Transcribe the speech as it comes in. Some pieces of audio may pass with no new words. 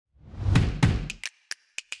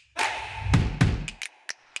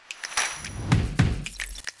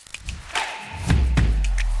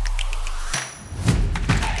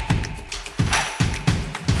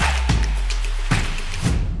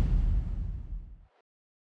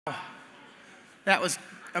That was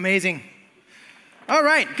amazing. All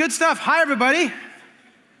right, good stuff. Hi, everybody.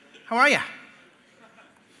 How are you?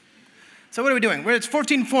 So what are we doing? It's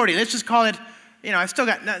 14:40. Let's just call it, I've still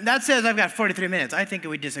got, that says I've got 43 minutes. I think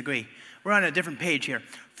we disagree. We're on a different page here.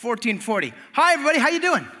 14:40. Hi, everybody. How you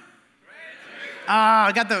doing?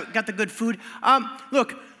 I got the good food.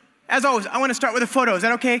 Look, as always, I want to start with a photo. Is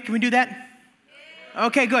that okay? Can we do that?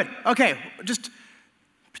 Okay, good. Okay, just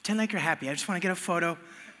pretend like you're happy. I just want to get a photo.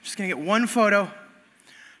 I'm just going to get one photo.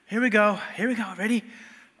 Here we go. Here we go. Ready?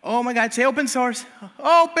 Oh, my God. Say open source.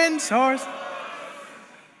 Open source.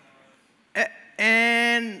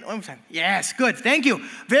 And one more time. Yes, good. Thank you.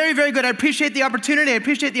 Very, very good. I appreciate the opportunity. I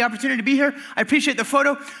appreciate the opportunity to be here. I appreciate the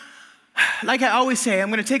photo. Like I always say, I'm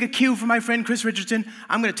going to take a cue from my friend Chris Richardson.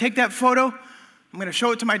 I'm going to take that photo. I'm going to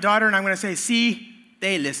show it to my daughter, and I'm going to say, see,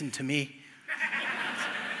 they listen to me.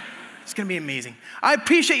 It's going to be amazing. I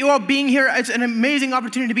appreciate you all being here. It's an amazing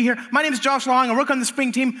opportunity to be here. My name is Josh Long. I work on the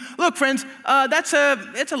Spring team. Look, friends,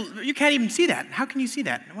 you can't even see that. How can you see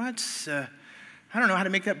that? Well, I don't know how to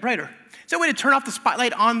make that brighter. Is there a way to turn off the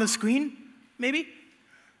spotlight on the screen, maybe?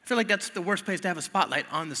 I feel like that's the worst place to have a spotlight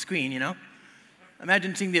on the screen,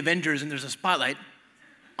 Imagine seeing the Avengers and there's a spotlight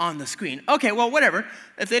on the screen. Okay, well, whatever.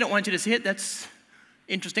 If they don't want you to see it, that's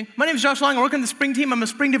interesting. My name is Josh Long. I work on the Spring team. I'm a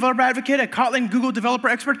Spring developer advocate, a Kotlin Google developer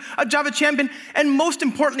expert, a Java champion, and most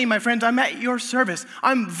importantly, my friends, I'm at your service.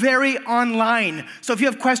 I'm very online. So if you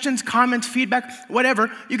have questions, comments, feedback,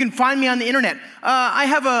 whatever, you can find me on the internet. I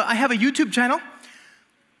have a YouTube channel.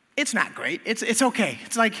 It's not great. It's okay.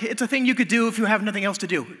 It's a thing you could do if you have nothing else to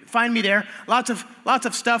do. Find me there. Lots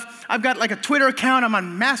of stuff. I've got like a Twitter account. I'm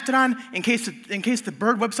on Mastodon in case the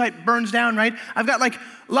Bird website burns down, right? I've got like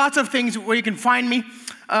lots of things where you can find me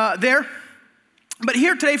there. But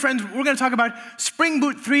here today, friends, we're going to talk about Spring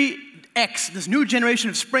Boot 3X, this new generation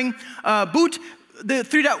of Spring Boot, the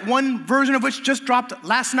 3.1 version of which just dropped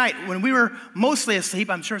last night when we were mostly asleep.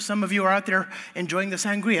 I'm sure some of you are out there enjoying the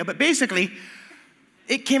sangria, but basically,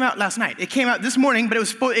 it came out last night. It came out this morning, but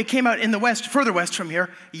it came out in the west, further west from here,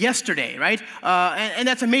 yesterday, right? And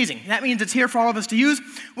that's amazing. That means it's here for all of us to use,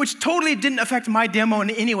 which totally didn't affect my demo in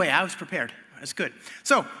any way. I was prepared. That's good.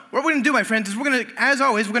 So what we're going to do, my friends, is as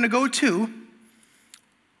always, we're going to go to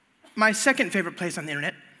my second favorite place on the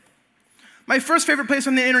internet. My first favorite place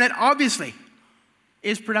on the internet, obviously,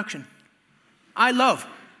 is production. I love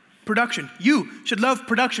production. You should love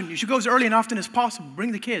production. You should go as early and often as possible.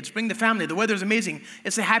 Bring the kids, bring the family. The weather's amazing.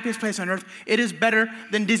 It's the happiest place on earth. It is better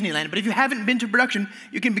than Disneyland. But if you haven't been to production,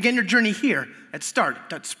 you can begin your journey here at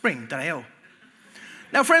start.spring.io.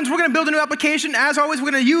 Now, friends, we're going to build a new application. As always,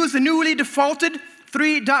 we're going to use the newly defaulted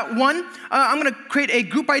 3.1. I'm going to create a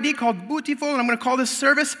group ID called Bootiful, and I'm going to call this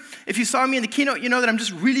service. If you saw me in the keynote, you know that I'm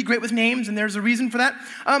just really great with names, and there's a reason for that.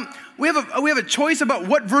 We have a choice about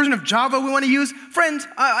what version of Java we want to use. Friends,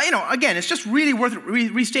 again, it's just really worth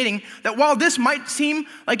restating that while this might seem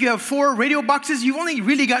like you have 4 radio boxes, you've only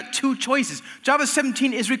really got 2 choices. Java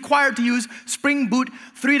 17 is required to use Spring Boot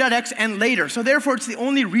 3.x and later, so therefore it's the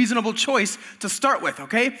only reasonable choice to start with,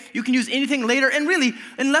 okay? You can use anything later, and really,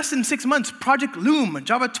 in less than 6 months, Project Loom,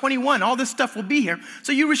 Java 21, all this stuff will be here.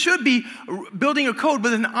 So you should be building your code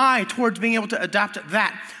with an eye towards being able to adapt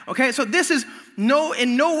that, okay? So this is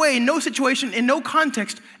in no way, no situation, in no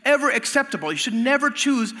context ever acceptable. You should never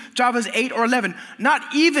choose Java's 8 or 11, not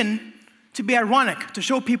even to be ironic, to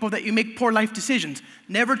show people that you make poor life decisions.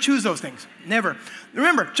 Never choose those things, never.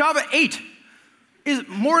 Remember, Java 8 is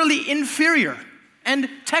morally inferior and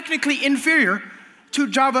technically inferior to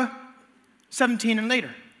Java 17 and later.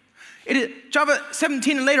 Java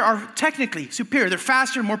 17 and later are technically superior. They're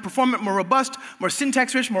faster, more performant, more robust, more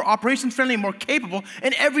syntax-rich, more operations-friendly, more capable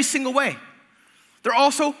in every single way. They're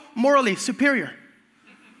also morally superior.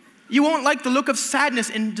 You won't like the look of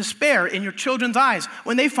sadness and despair in your children's eyes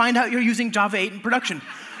when they find out you're using Java 8 in production.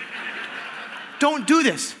 Don't do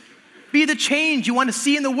this. Be the change you want to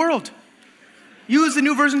see in the world. Use the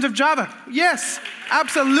new versions of Java. Yes,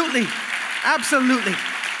 absolutely. Absolutely.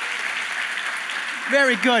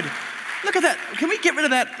 Very good. Look at that. Can we get rid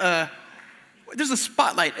of that? There's a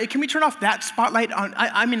spotlight. Can we turn off that spotlight on?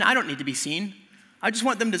 I mean, I don't need to be seen. I just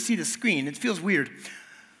want them to see the screen. It feels weird.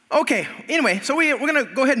 Okay, anyway, so we're going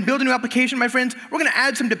to go ahead and build a new application, my friends. We're going to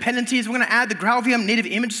add some dependencies. We're going to add the GraalVM-native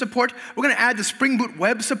image support. We're going to add the Spring Boot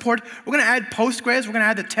web support. We're going to add Postgres. We're going to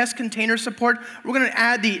add the test container support. We're going to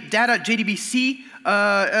add the data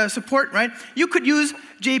JDBC support, right? You could use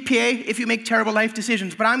JPA if you make terrible life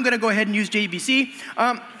decisions, but I'm going to go ahead and use JDBC.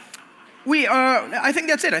 I think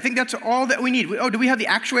that's it. I think that's all that we need. Do we have the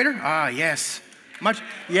actuator? Ah, yes.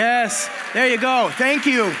 Yes, there you go. Thank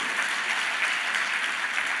you.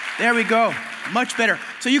 There we go. Much better.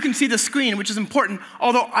 So you can see the screen, which is important,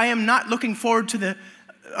 although I am not looking forward to the,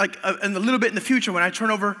 in a little bit in the future when I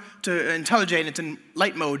turn over to IntelliJ and it's in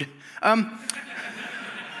light mode.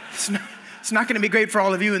 It's not going to be great for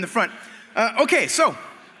all of you in the front. Okay, so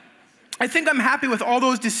I think I'm happy with all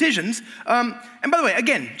those decisions. And by the way,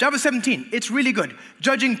 again, Java 17, it's really good.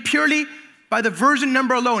 Judging purely by the version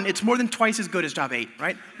number alone, it's more than twice as good as Java 8,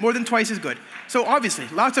 right? More than twice as good. So obviously,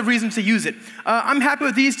 lots of reasons to use it. I'm happy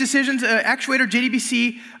with these decisions. Actuator,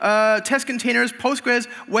 JDBC, test containers, Postgres,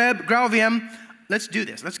 web, GraalVM. Let's do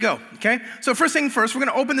this. Let's go, okay? So first thing first, we're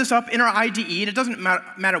going to open this up in our IDE. And it doesn't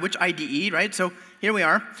matter which IDE, right? So here we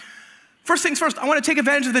are. First things first, I want to take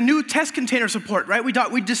advantage of the new test container support, right? We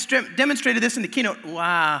demonstrated this in the keynote.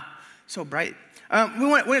 Wow, so bright. We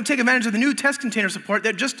want to take advantage of the new test container support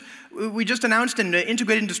that we just announced and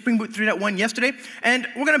integrated into Spring Boot 3.1 yesterday. And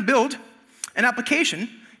we're going to build an application,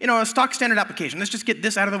 a stock standard application. Let's just get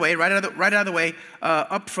this out of the way, right out of the way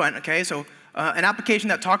up front, okay? So an application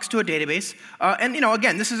that talks to a database. And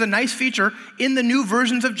again, this is a nice feature in the new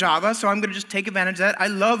versions of Java, so I'm going to just take advantage of that. I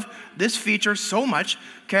love this feature so much,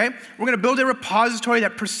 okay? We're going to build a repository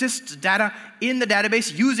that persists data in the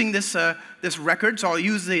database using this record. So I'll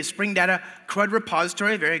use the Spring Data CRUD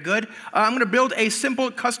repository, very good. I'm going to build a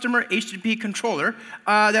simple customer HTTP controller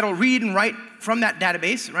that'll read and write from that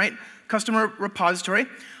database, right? Customer repository.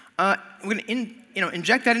 We're going to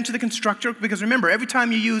inject that into the constructor, because remember, every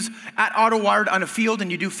time you use @AutoWired on a field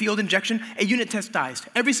and you do field injection, a unit test dies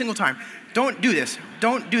every single time. Don't do this.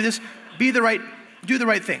 Don't do this. Do the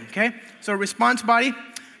right thing, okay? So response body,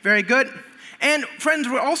 very good. And friends,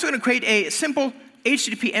 we're also going to create a simple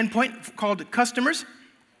HTTP endpoint called customers.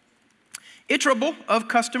 Iterable of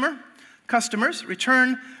customers,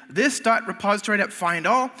 return this.repository.find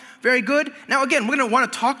all. Very good. Now again, we're going to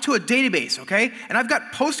want to talk to a database, okay? And I've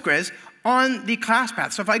got Postgres on the class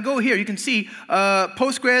path. So if I go here, you can see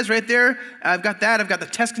Postgres right there. I've got that. I've got the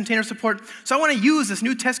test container support. So I want to use this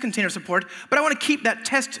new test container support, but I want to keep that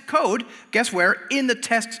test code, guess where, in the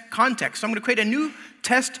test context. So I'm going to create a new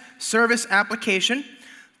test service application.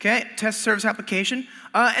 Okay, test service application.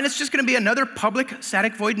 And it's just going to be another public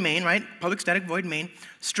static void main, right? Public static void main,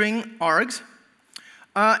 string args.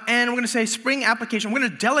 And we're going to say Spring application. We're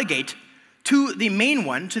going to delegate to the main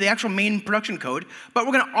one, to the actual main production code, but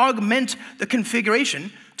we're going to augment the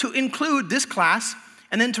configuration to include this class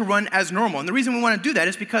and then to run as normal. And the reason we want to do that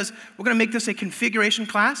is because we're going to make this a configuration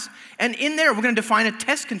class, and in there we're going to define a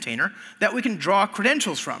test container that we can draw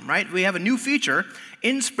credentials from, right? We have a new feature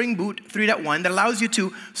in Spring Boot 3.1 that allows you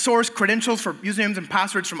to source credentials for usernames and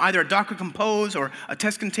passwords from either a Docker Compose or a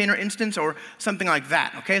test container instance or something like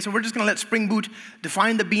that, okay? So we're just going to let Spring Boot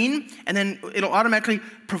define the bean, and then it'll automatically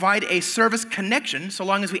provide a service connection so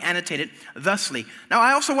long as we annotate it thusly. Now,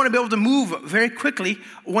 I also want to be able to move very quickly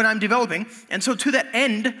when I'm developing, and so to that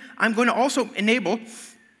end, I'm going to also enable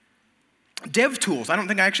dev tools. I don't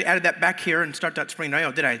think I actually added that back here in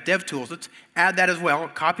start.spring.io, did I? Dev tools. Let's add that as well,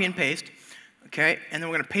 copy and paste. Okay, and then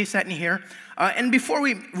we're going to paste that in here. And before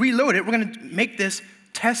we reload it, we're going to make this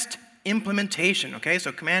test implementation. Okay,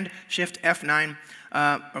 so Command-Shift F9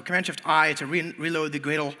 or Command-Shift I to reload the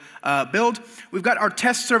Gradle build. We've got our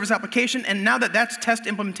test service application, and now that that's test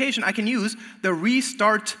implementation, I can use the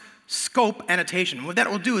restart scope annotation. What that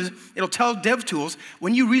will do is it'll tell DevTools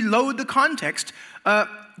when you reload the context,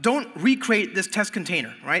 don't recreate this test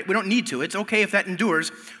container, right? We don't need to. It's okay if that endures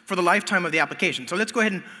for the lifetime of the application. So let's go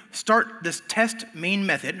ahead and start this test main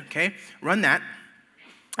method, okay? Run that.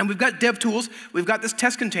 And we've got DevTools. We've got this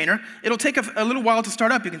test container. It'll take a little while to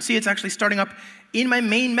start up. You can see it's actually starting up in my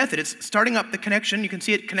main method. It's starting up the connection. You can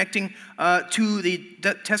see it connecting to the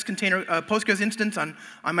test container Postgres instance on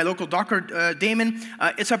my local Docker daemon.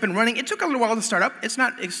 It's up and running. It took a little while to start up. It's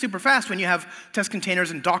not super fast when you have test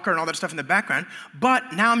containers and Docker and all that stuff in the background.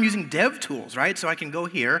 But now I'm using DevTools, right? So I can go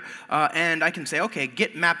here and I can say, okay,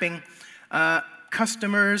 git mapping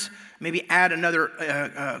customers, maybe add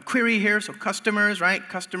another query here, so customers, right?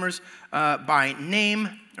 Customers by name,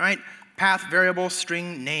 right? Path variable,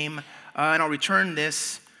 string name, and I'll return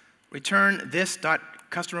this dot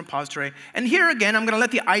customer repository. And here again, I'm going to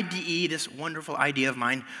let the IDE, this wonderful IDE of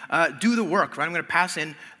mine, do the work, right? I'm going to pass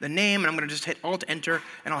in the name, and I'm going to just hit Alt-Enter,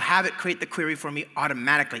 and I'll have it create the query for me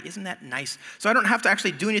automatically. Isn't that nice? So I don't have to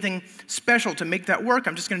actually do anything special to make that work.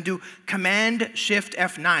 I'm just going to do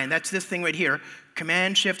Command-Shift-F9. That's this thing right here.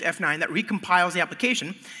 Command-Shift-F9 that recompiles the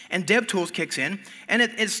application, and DevTools kicks in, and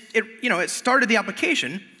it started the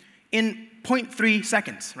application in 0.3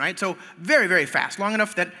 seconds, right? So very, very fast, long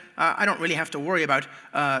enough that I don't really have to worry about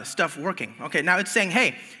stuff working. Okay, now it's saying,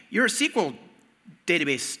 hey, your SQL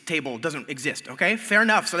database table doesn't exist, okay? Fair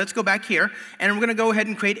enough. So let's go back here, and we're going to go ahead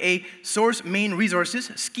and create a source main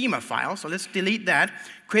resources schema file. So let's delete that,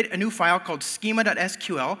 create a new file called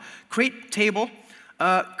schema.sql, create table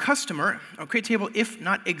customer, or create table if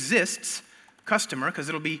not exists customer, because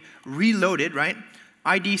it'll be reloaded, right?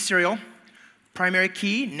 ID serial, primary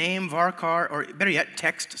key, name, varchar, or better yet,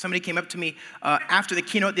 text. Somebody came up to me after the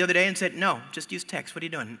keynote the other day and said, no, just use text. What are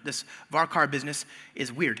you doing? This varchar business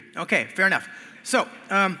is weird. Okay, fair enough. So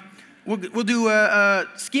we'll do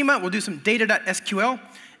schema. We'll do some data.sql,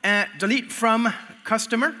 delete from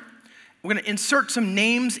customer. We're going to insert some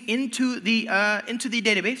names into the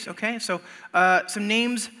database, okay? So some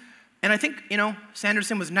names, and I think,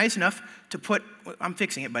 Sanderson was nice enough to put, I'm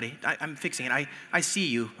fixing it, buddy. I'm fixing it. I see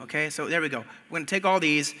you, okay? So there we go. We're going to take all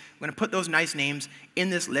these. We're going to put those nice names in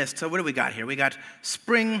this list. So what do we got here? We got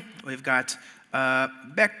Spring. We've got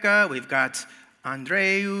Becca. We've got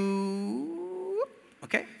Andreu.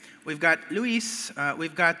 Okay. We've got Luis.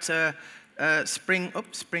 We've got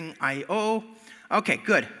Spring IO. Okay,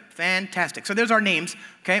 good. Fantastic. So there's our names,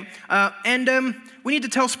 okay? We need to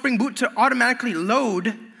tell Spring Boot to automatically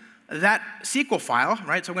load that SQL file,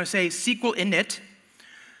 right? So I'm going to say SQL init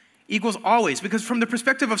equals always, because from the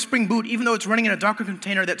perspective of Spring Boot, even though it's running in a Docker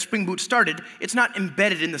container that Spring Boot started, it's not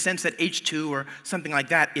embedded in the sense that H2 or something like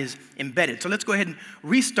that is embedded. So let's go ahead and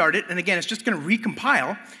restart it. And again, it's just going to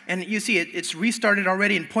recompile. And you see it's restarted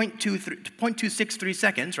already in 0.263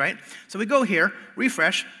 seconds, right? So we go here,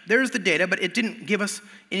 refresh. There's the data, but it didn't give us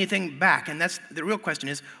anything back. And that's the real question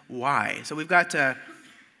is why? So we've got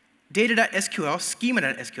data.sql,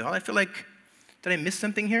 schema.sql. I feel like, did I miss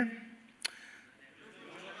something here?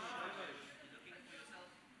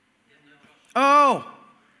 Oh,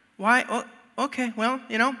 why? Oh, okay, well,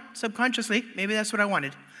 subconsciously, maybe that's what I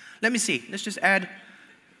wanted. Let me see. Let's just add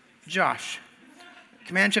Josh.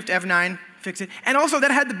 Command-Shift F9, fix it. And also,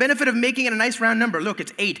 that had the benefit of making it a nice round number. Look,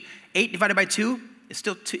 it's 8. 8 divided by 2 is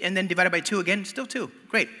still 2, and then divided by 2 again, still 2.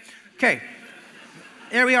 Great. Okay.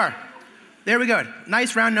 There we are. There we go.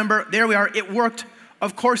 Nice round number. There we are. It worked.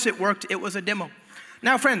 Of course it worked. It was a demo.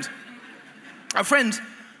 Now, friends,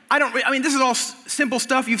 this is all simple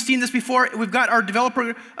stuff. You've seen this before. We've got our developer,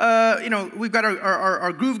 we've got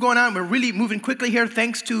our groove going on. We're really moving quickly here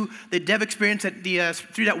thanks to the dev experience that the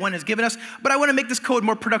 3.1 has given us. But I want to make this code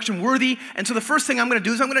more production worthy. And so the first thing I'm going to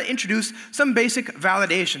do is I'm going to introduce some basic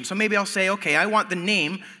validation. So maybe I'll say, okay, I want the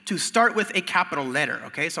name to start with a capital letter.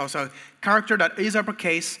 Okay, so character.is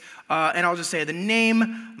uppercase, and I'll just say the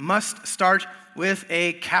name must start with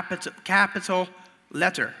a capital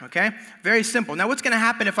letter, okay? Very simple. Now, what's going to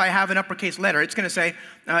happen if I have an uppercase letter? It's going to say,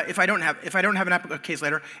 if I don't have an uppercase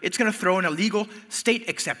letter, it's going to throw in a legal state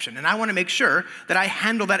exception, and I want to make sure that I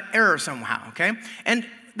handle that error somehow, okay? And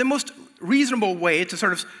the most reasonable way to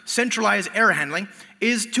sort of centralize error handling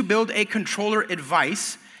is to build a controller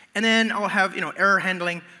advice, and then I'll have, error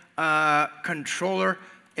handling controller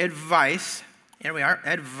advice. Here we are,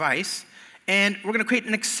 advice, and we're going to create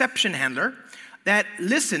an exception handler that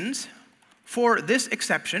listens for this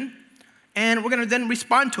exception, and we're going to then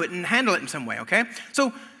respond to it and handle it in some way, okay?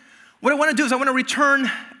 So what I want to do is I want to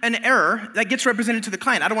return an error that gets represented to the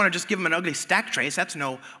client. I don't want to just give them an ugly stack trace. That's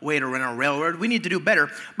no way to run a railroad. We need to do better.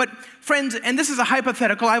 But friends, and this is a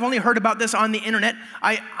hypothetical. I've only heard about this on the internet.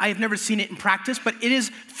 I've never seen it in practice, but it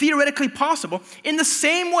is theoretically possible in the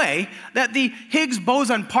same way that the Higgs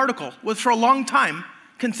boson particle was for a long time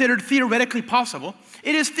considered theoretically possible.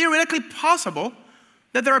 It is theoretically possible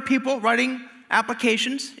that there are people writing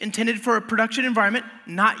applications intended for a production environment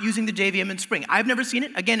not using the JVM in Spring. I've never seen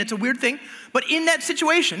it. Again, it's a weird thing. But in that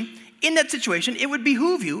situation, it would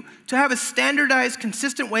behoove you to have a standardized,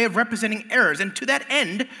 consistent way of representing errors. And to that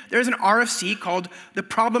end, there's an RFC called the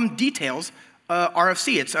ProblemDetail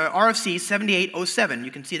RFC. It's RFC 7807.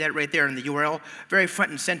 You can see that right there in the URL, very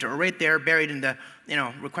front and center, or right there buried in the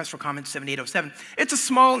request for comments 7807. It's a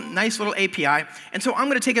small, nice little API, and so I'm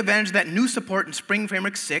going to take advantage of that new support in Spring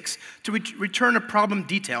Framework 6 to return a problem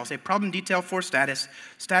detail. Say problem detail for status,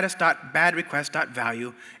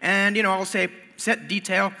 status.badRequest.value, and I'll say set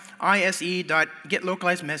detail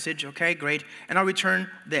ise.getLocalizeMessage. Okay, great, and I'll return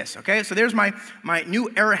this. Okay, so there's my new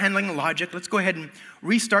error handling logic. Let's go ahead and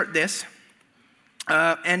restart this,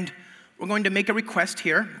 and we're going to make a request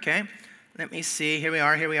here. Okay, let me see. Here we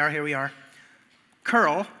are.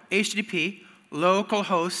 Curl, HTTP,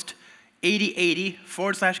 localhost,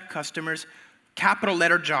 8080/customers, capital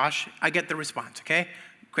letter Josh. I get the response, okay?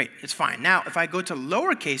 Great, it's fine. Now, if I go to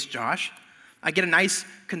lowercase Josh, I get a nice,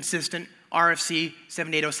 consistent RFC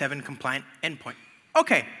 7807 compliant endpoint.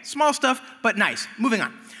 Okay, small stuff, but nice. Moving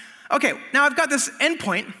on. Okay, now I've got this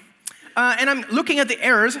endpoint, and I'm looking at the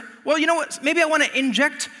errors. Well, you know what? Maybe I want to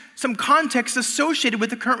inject some context associated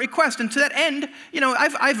with the current request. And to that end,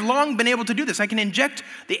 I've long been able to do this. I can inject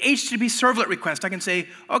the HTTP servlet request. I can say,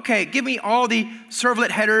 okay, give me all the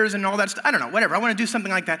servlet headers and all that stuff. I don't know, whatever. I want to do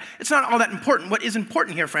something like that. It's not all that important. What is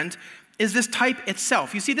important here, friends, is this type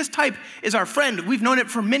itself. You see, this type is our friend. We've known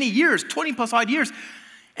it for many years, 20 plus odd years.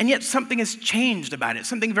 And yet something has changed about it.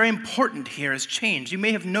 Something very important here has changed. You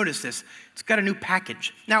may have noticed this. It's got a new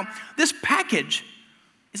package. Now, this package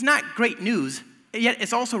is not great news, yet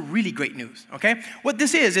it's also really great news, okay? What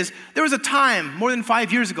this is there was a time more than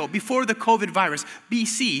 5 years ago, before the COVID virus,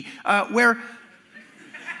 BC,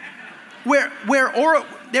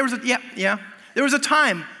 there was a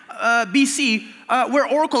time, BC, where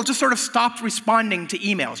Oracle just sort of stopped responding to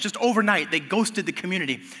emails. Just overnight, they ghosted the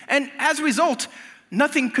community. And as a result,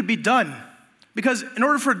 nothing could be done. Because in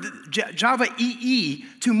order for Java EE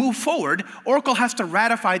to move forward, Oracle has to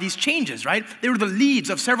ratify these changes, right? They were the leads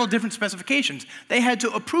of several different specifications. They had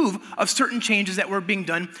to approve of certain changes that were being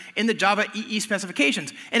done in the Java EE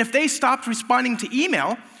specifications. And if they stopped responding to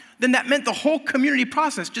email, then that meant the whole community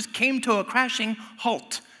process just came to a crashing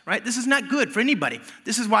halt, right? This is not good for anybody.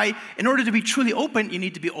 This is why, in order to be truly open, you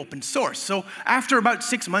need to be open source. So after about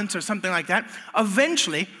 6 months or something like that,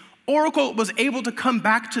 eventually, Oracle was able to come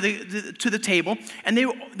back to the table, and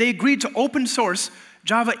they agreed to open source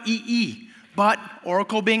Java EE. But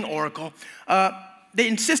Oracle being Oracle, they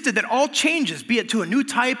insisted that all changes, be it to a new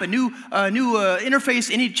type, a new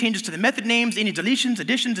interface, any changes to the method names, any deletions,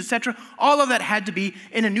 additions, etc., all of that had to be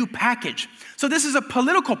in a new package. So this is a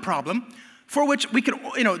political problem for which we could,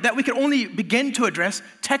 that we could only begin to address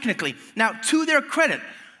technically. Now, to their credit,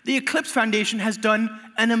 the Eclipse Foundation has done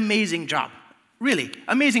an amazing job. Really,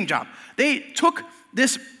 amazing job. They took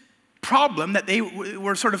this problem that they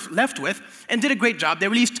were sort of left with and did a great job. They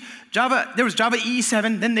released there was Java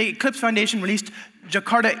EE7, then the Eclipse Foundation released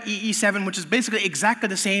Jakarta EE7, which is basically exactly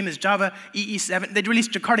the same as Java EE7. They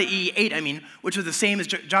released Jakarta EE8, which was the same as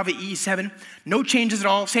Java EE7. No changes at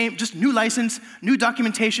all, same, just new license, new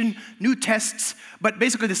documentation, new tests, but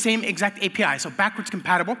basically the same exact API, so backwards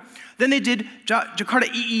compatible. Then they did Jakarta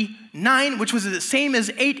EE9, which was the same as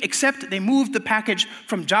 8, except they moved the package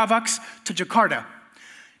from Javax to Jakarta.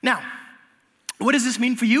 Now, what does this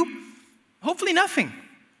mean for you? Hopefully nothing.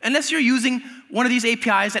 Unless you're using one of these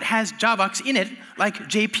APIs that has Javax in it, like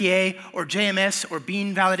JPA or JMS or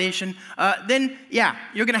Bean validation, then yeah,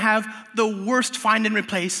 you're gonna have the worst find and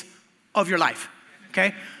replace of your life,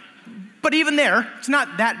 okay? But even there, it's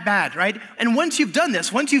not that bad, right? And once you've done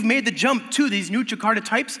this, once you've made the jump to these new Jakarta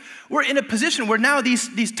types, we're in a position where now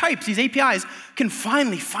these types, these APIs, can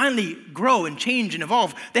finally grow and change and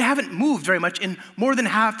evolve. They haven't moved very much in more than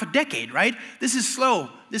half a decade, right? This is slow.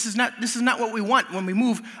 This is not what we want when we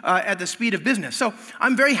move at the speed of business. So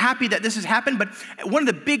I'm very happy that this has happened, but one of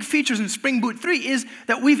the big features in Spring Boot 3 is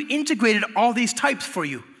that we've integrated all these types for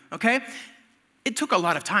you, okay? It took a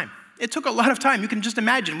lot of time. It took a lot of time. You can just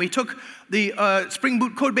imagine. We took the Spring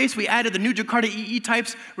Boot code base, we added the new Jakarta EE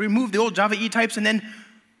types, removed the old Java EE types, and then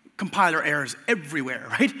compiler errors everywhere,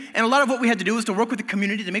 right? And a lot of what we had to do was to work with the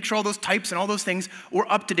community to make sure all those types and all those things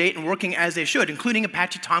were up to date and working as they should, including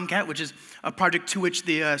Apache Tomcat, which is a project to which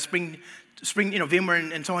the Spring,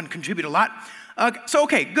 VMware and so on contribute a lot. So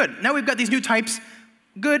okay, good. Now we've got these new types.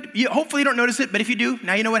 Good. Hopefully you don't notice it, but if you do,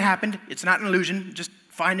 now you know what happened. It's not an illusion. Just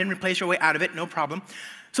find and replace your way out of it, no problem.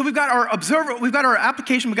 So we've got our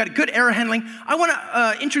application, we've got good error handling. I want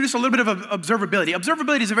to introduce a little bit of observability.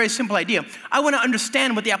 Observability is a very simple idea. I want to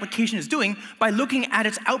understand what the application is doing by looking at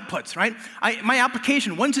its outputs, right? My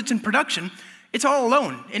application, once it's in production, it's all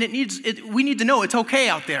alone, and we need to know it's okay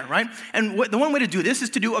out there, right? And the one way to do this is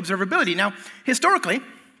to do observability. Now, historically,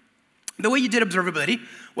 the way you did observability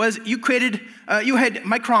was you had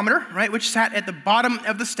Micrometer, right, which sat at the bottom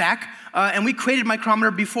of the stack, and we created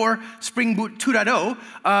Micrometer before Spring Boot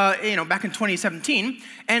 2.0, back in 2017,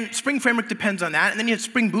 and Spring Framework depends on that, and then you have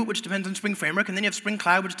Spring Boot, which depends on Spring Framework, and then you have Spring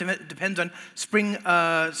Cloud, which depends on Spring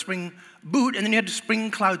Boot, and then you had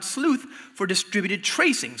Spring Cloud Sleuth for distributed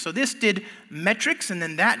tracing. So this did metrics, and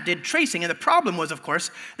then that did tracing. And the problem was, of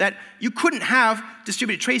course, that you couldn't have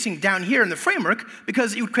distributed tracing down here in the framework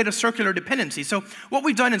because it would create a circular dependency. So what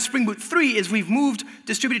we've done in Spring Boot 3 is we've moved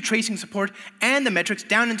distributed tracing support and the metrics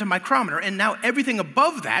down into Micrometer, and now everything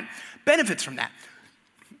above that benefits from that.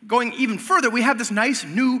 Going even further, we have this nice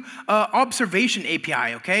new observation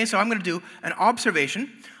API, okay? So I'm going to do an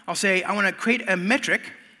observation. I'll say I want to create a metric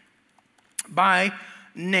by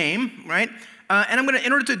name, right? And I'm going to,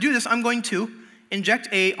 in order to do this, I'm going to inject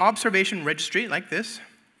a observation registry like this.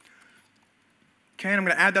 Okay, and I'm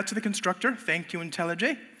going to add that to the constructor. Thank you,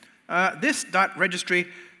 IntelliJ. This dot registry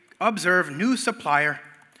observe new supplier.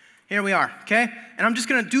 Here we are, okay? And I'm just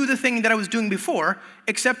gonna do the thing that I was doing before,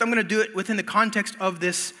 except I'm gonna do it within the context of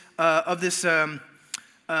this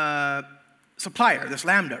supplier, this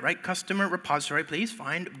Lambda, right? Customer repository, please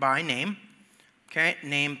find by name. Okay,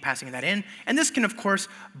 name, passing that in. And this can, of course,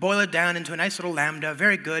 boil it down into a nice little Lambda.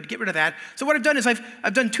 Very good, get rid of that. So what I've done is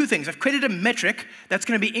I've done two things. I've created a metric that's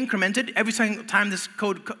gonna be incremented every single time this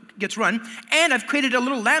code gets run. And I've created a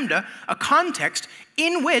little Lambda, a context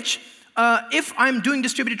in which if I'm doing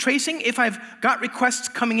distributed tracing, if I've got requests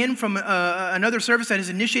coming in from another service that has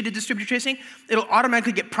initiated distributed tracing, it'll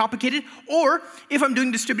automatically get propagated. Or if I'm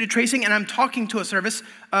doing distributed tracing and I'm talking to a service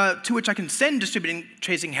to which I can send distributed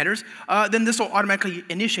tracing headers, then this will automatically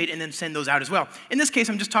initiate and then send those out as well. In this case,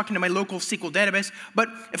 I'm just talking to my local SQL database, but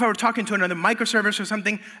if I were talking to another microservice or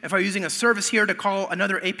something, if I were using a service here to call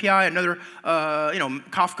another API, another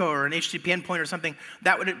Kafka or an HTTP endpoint or something,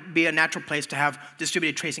 that would be a natural place to have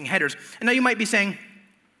distributed tracing headers. And now you might be saying,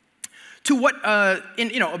 to what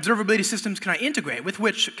observability systems can I integrate? With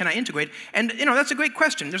which can I integrate? And that's a great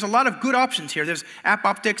question. There's a lot of good options here. There's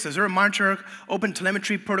AppOptics, Azure Monitor, Open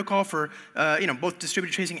Telemetry Protocol for both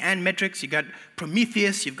distributed tracing and metrics. You've got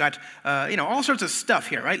Prometheus. You've got all sorts of stuff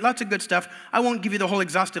here, right? Lots of good stuff. I won't give you the whole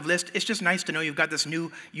exhaustive list. It's just nice to know you've got this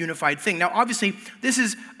new unified thing. Now, obviously, this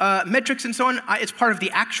is metrics and so on. It's part of the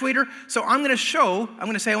actuator. So I'm going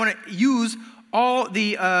to say I want to use all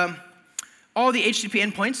the HTTP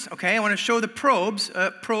endpoints, okay? I want to show the probes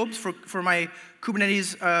for my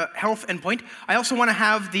Kubernetes health endpoint. I also want to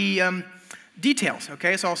have the details,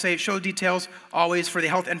 okay? So I'll say show details always for the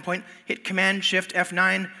health endpoint. Hit Command-Shift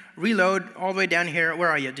F9, reload all the way down here. Where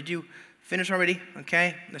are you? Did you finish already?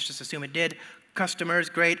 Okay, let's just assume it did. Customers,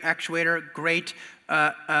 great. Actuator, great.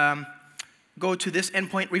 Go to this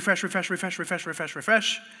endpoint,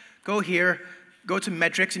 refresh. Go here, go to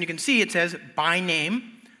metrics, and you can see it says by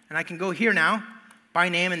name. And I can go here now, by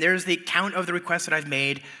name, and there's the count of the requests that I've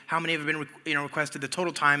made, how many have been requested, the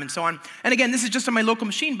total time, and so on. And again, this is just on my local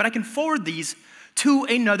machine, but I can forward these to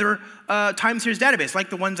another time series database, like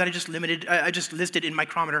the ones that I just listed in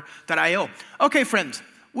micrometer.io. Okay, friends,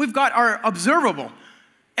 we've got our observable,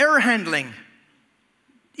 error handling,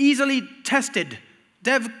 easily tested,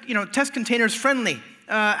 test containers friendly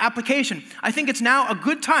application. I think it's now a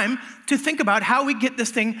good time to think about how we get this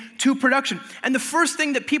thing to production. And the first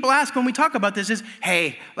thing that people ask when we talk about this is,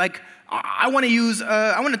 hey, I want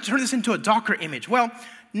to turn this into a Docker image. Well,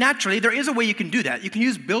 naturally, there is a way you can do that. You can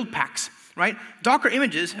use build packs, right? Docker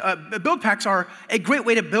images, build packs are a great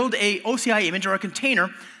way to build a OCI image or a container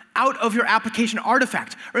out of your application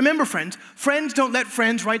artifact. Remember, friends don't let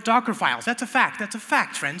friends write Docker files. That's a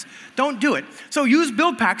fact, friends. Don't do it. So use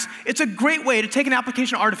build packs. It's a great way to take an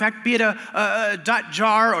application artifact, be it a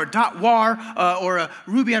 .jar or .war or a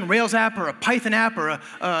Ruby on Rails app or a Python app or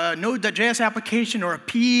a Node.js application or a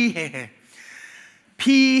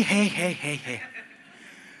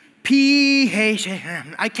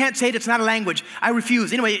I can't say it, it's not a language. I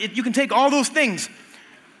refuse. Anyway, you can take all those things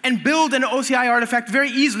and build an OCI artifact very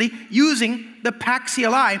easily using the pack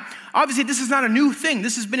CLI. Obviously, this is not a new thing.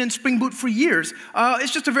 This has been in Spring Boot for years.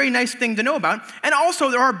 It's just a very nice thing to know about. And also,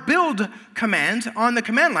 there are build commands on the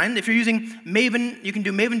command line. If you're using Maven, you can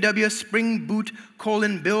do Maven W Spring Boot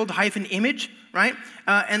 :build -image, right?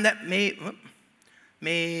 And that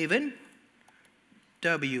Maven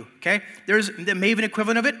W, okay? There's the Maven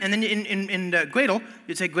equivalent of it. And then in Gradle,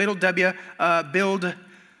 you'd say Gradle W build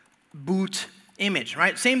boot image,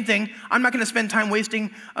 right? Same thing. I'm not going to spend time waiting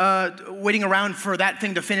around for that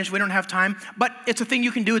thing to finish. We don't have time. But it's a thing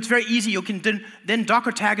you can do. It's very easy. You can then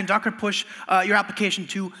Docker tag and Docker push your application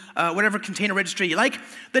to whatever container registry you like.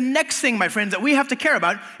 The next thing, my friends, that we have to care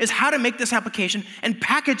about is how to make this application and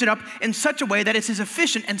package it up in such a way that it's as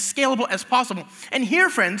efficient and scalable as possible. And here,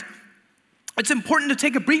 friends, it's important to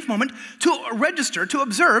take a brief moment to register, to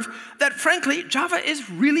observe that, frankly, Java is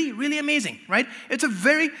really, really amazing, right? It's a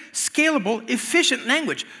very scalable, efficient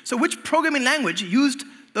language. So which programming language used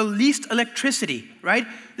the least electricity, right?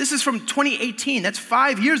 This is from 2018. That's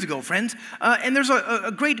 5 years ago, friends. And there's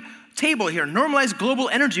a great table here, normalized global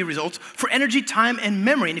energy results for energy, time, and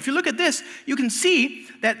memory. And if you look at this, you can see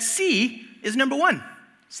that C is number 1.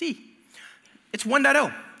 C. It's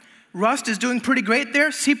 1.0. Rust is doing pretty great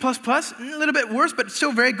there. C++, a little bit worse, but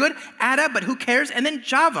still very good. Ada, but who cares? And then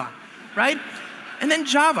Java, right? And then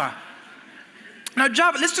Java. Now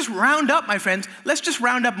Java, let's just round up, my friends. Let's just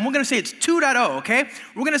round up, and we're going to say it's 2.0, okay?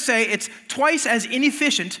 We're going to say it's twice as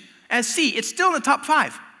inefficient as C. It's still in the top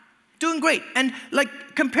 5. Doing great. And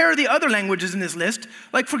compare the other languages in this list.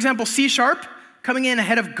 Like, for example, C# coming in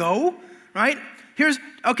ahead of Go, right?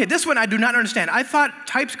 Okay, this one I do not understand. I thought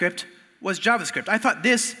TypeScript was JavaScript. I thought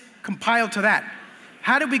this compile to that?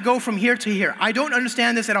 How did we go from here to here? I don't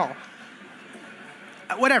understand this at all.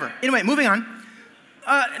 Whatever. Anyway, moving on.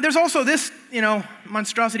 There's also this,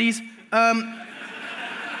 monstrosities. I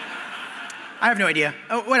have no idea.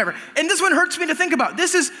 Whatever. And this one hurts me to think about.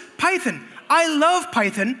 This is Python. I love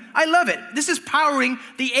Python. I love it. This is powering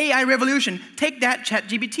the AI revolution. Take that,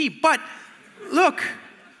 ChatGPT. But look,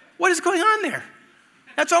 what is going on there?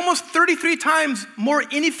 That's almost 33 times more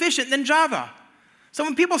inefficient than Java. So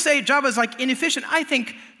when people say Java is like inefficient, I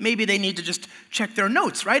think maybe they need to just check their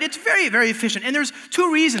notes, right? It's very, very efficient. And there's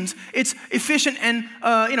two reasons it's efficient and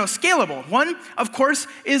scalable. One, of course,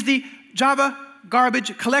 is the Java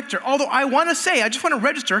garbage collector. Although I just want to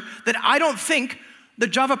register that I don't think the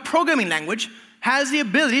Java programming language has the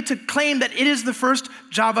ability to claim that it is the first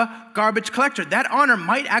Java garbage collector. That honor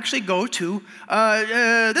might actually go to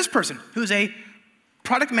this person, who's a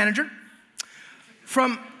product manager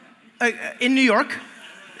from in New York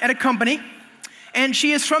at a company, and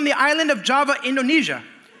she is from the island of Java, Indonesia.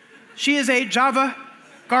 She is a Java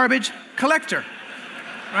garbage collector,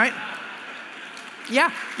 right? Yeah.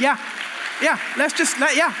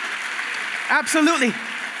 Absolutely.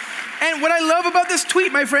 And what I love about this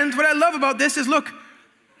tweet, my friends, what I love about this is, look,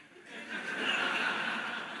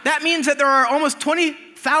 that means that there are almost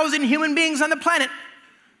 20,000 human beings on the planet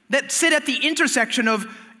that sit at the intersection of,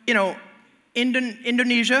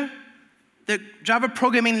 Indonesia, the Java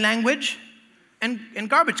programming language, and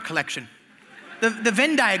garbage collection. The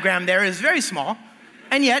Venn diagram there is very small,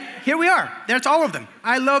 and yet, here we are. There's all of them.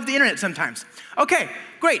 I love the internet sometimes. Okay,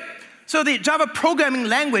 great. So the Java programming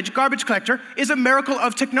language garbage collector is a miracle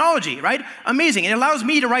of technology, right? Amazing. It allows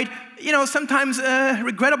me to write, sometimes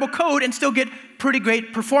regrettable code and still get pretty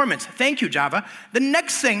great performance. Thank you, Java. The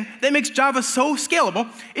next thing that makes Java so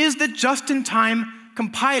scalable is the just-in-time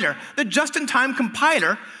compiler. The just-in-time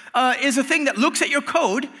compiler is a thing that looks at your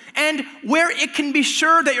code, and where it can be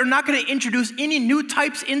sure that you're not going to introduce any new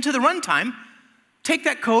types into the runtime, take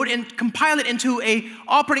that code and compile it into a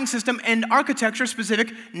operating system and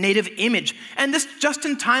architecture-specific native image. And this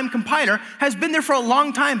just-in-time compiler has been there for a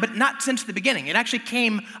long time, but not since the beginning. It actually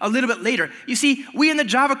came a little bit later. You see, we in the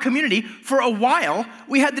Java community, for a while,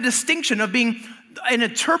 we had the distinction of being an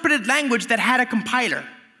interpreted language that had a compiler,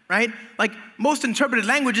 right? Like most interpreted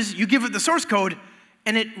languages, you give it the source code,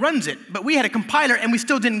 and it runs it. But we had a compiler, and we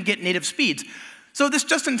still didn't get native speeds. So this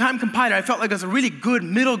just-in-time compiler, I felt like it was a really good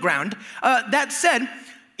middle ground. That said,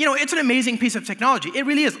 it's an amazing piece of technology. It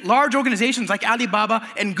really is. Large organizations like Alibaba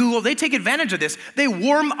and Google, they take advantage of this. They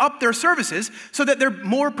warm up their services so that they're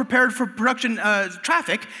more prepared for production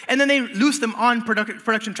traffic, and then they loose them on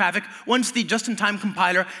production traffic once the just-in-time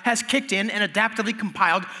compiler has kicked in and adaptively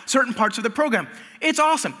compiled certain parts of the program. It's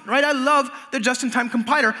awesome, right? I love the just-in-time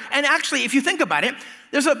compiler. And actually, if you think about it,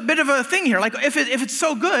 there's a bit of a thing here. Like, if it's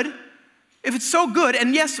so good,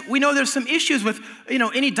 and yes, we know there's some issues with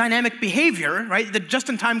any dynamic behavior, right? The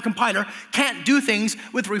just-in-time compiler can't do things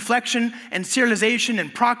with reflection and serialization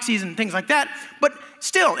and proxies and things like that. But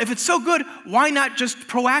still, if it's so good, why not just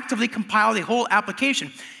proactively compile the whole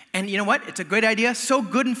application? And you know what? It's a great idea. So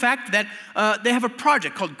good, in fact, that they have a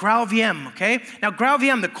project called GraalVM, okay? Now,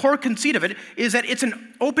 GraalVM, the core conceit of it is that it's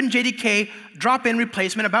an OpenJDK drop-in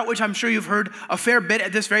replacement, about which I'm sure you've heard a fair bit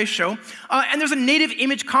at this very show. And there's a native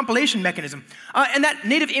image compilation mechanism. And that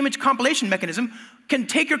native image compilation mechanism can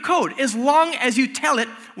take your code as long as you tell it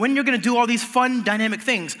when you're going to do all these fun dynamic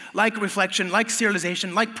things, like reflection, like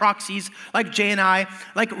serialization, like proxies, like JNI,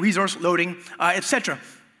 like resource loading, etc.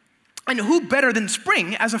 And who better than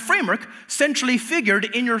Spring as a framework centrally figured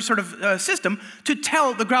in your sort of system to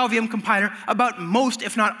tell the GraalVM compiler about most,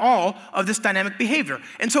 if not all, of this dynamic behavior.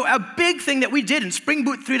 And so a big thing that we did in Spring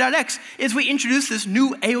Boot 3.x is we introduced this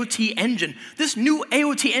new AOT engine. This new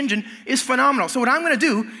AOT engine is phenomenal. So what I'm going to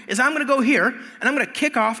do is I'm going to go here, and I'm going to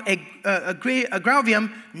kick off a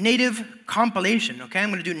GraalVM native compilation. Okay, I'm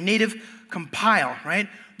going to do native compile, right?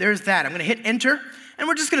 There's that. I'm going to hit enter. And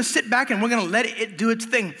we're just going to sit back and we're going to let it do its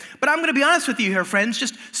thing. But I'm going to be honest with you here, friends,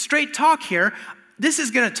 just straight talk here. This is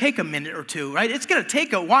going to take a minute or two, right? It's going to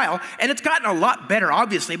take a while, and it's gotten a lot better,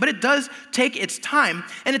 obviously, but it does take its time.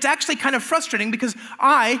 And it's actually kind of frustrating because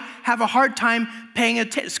I have a hard time paying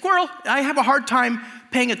attention. Squirrel, I have a hard time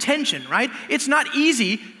paying attention, right? It's not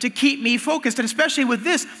easy to keep me focused, and especially with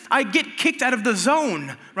this, I get kicked out of the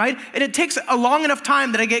zone, right? And it takes a long enough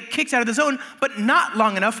time that I get kicked out of the zone, but not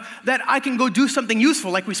long enough that I can go do something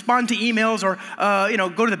useful, like respond to emails or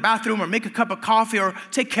go to the bathroom or make a cup of coffee or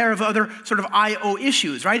take care of other sort of I/O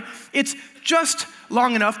issues, right? It's just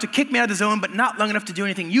long enough to kick me out of the zone, but not long enough to do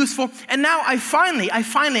anything useful. And now I'm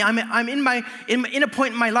in a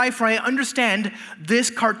point in my life where I understand this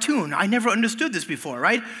cartoon. I never understood this before,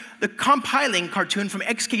 right? The compiling cartoon from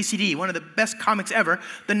XKCD, one of the best comics ever,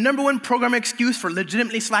 the #1 programmer excuse for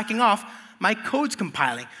legitimately slacking off, my code's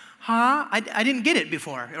compiling. Huh? I didn't get it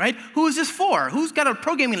before, right? Who is this for? Who's got a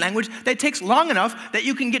programming language that takes long enough that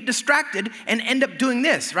you can get distracted and end up doing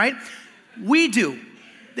this, right? We do.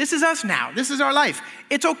 This is us now. This is our life.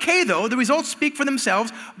 It's okay, though. The results speak for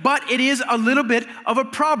themselves, but it is a little bit of a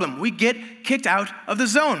problem. We get kicked out of the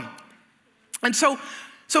zone. And so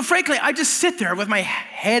frankly, I just sit there with my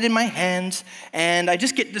head in my hands, and I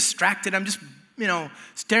just get distracted. I'm just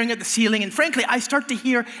staring at the ceiling, and frankly, I start to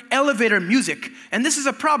hear elevator music, and this is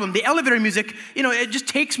a problem. The elevator music, it just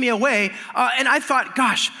takes me away, and I thought,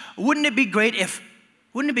 gosh, wouldn't it be great if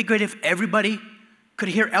everybody could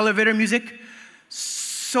hear elevator music?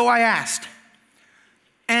 So I asked,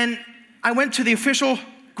 and I went to the official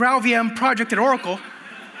GraalVM project at Oracle.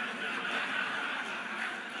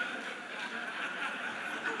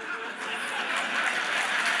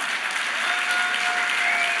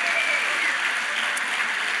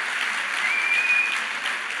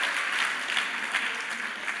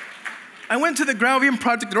 I went to the GraalVM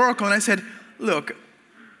project at Oracle and I said, look,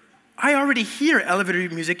 I already hear elevator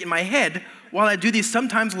music in my head while I do these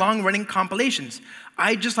sometimes long-running compilations.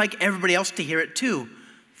 I'd just like everybody else to hear it too.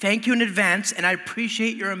 Thank you in advance, and I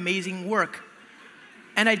appreciate your amazing work.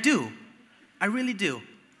 And I do. I really do.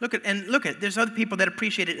 Look at, there's other people that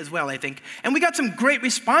appreciate it as well, I think. And we got some great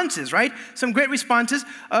responses, right? Some great responses,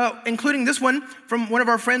 including this one from one of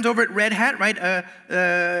our friends over at Red Hat, right?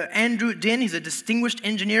 Andrew Din, he's a distinguished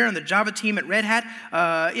engineer on the Java team at Red Hat,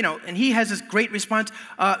 and he has this great response.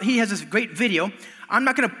 He has this great video. I'm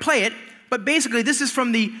not gonna play it, but basically this is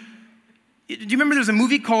from do you remember there's a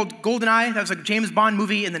movie called GoldenEye? That was a James Bond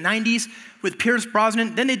movie in the 90s with Pierce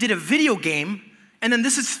Brosnan. Then they did a video game. And then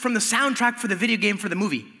this is from the soundtrack for the video game for the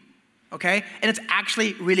movie, okay? And it's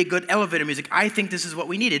actually really good elevator music. I think this is what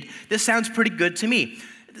we needed. This sounds pretty good to me.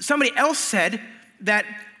 Somebody else said that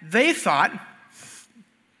they said,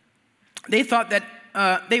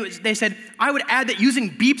 I would add that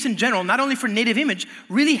using beeps in general, not only for native image,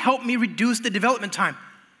 really helped me reduce the development time.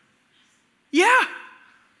 Yeah,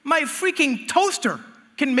 my freaking toaster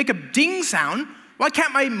can make a ding sound. Why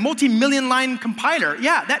can't my multi-million line compiler?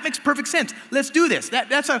 Yeah, that makes perfect sense. Let's do this.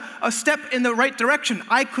 That's a step in the right direction.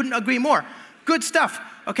 I couldn't agree more. Good stuff,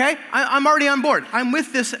 okay? I'm already on board. I'm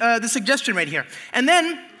with this the suggestion right here. And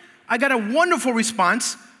then I got a wonderful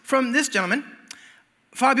response from this gentleman,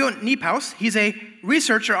 Fabio Niepaus. He's a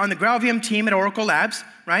researcher on the GraalVM team at Oracle Labs,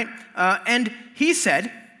 right? And he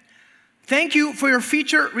said, thank you for your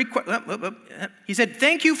feature request. He said,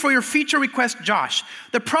 thank you for your feature request, Josh.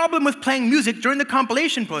 The problem with playing music during the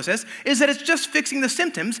compilation process is that it's just fixing the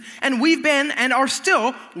symptoms, and we've been and are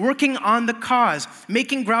still working on the cause,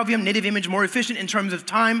 making GraalVM native image more efficient in terms of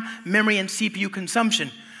time, memory, and CPU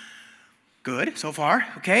consumption. Good, so far,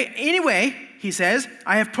 okay. Anyway, he says,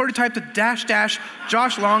 I have prototyped a --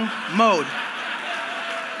 Josh Long mode.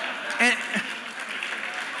 And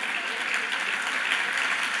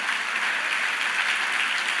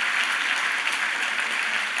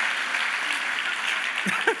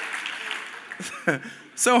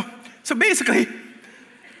so basically,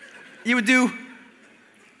 you would do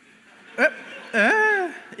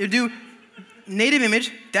native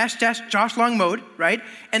image -- Josh Long mode, right?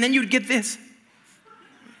 And then you'd get this.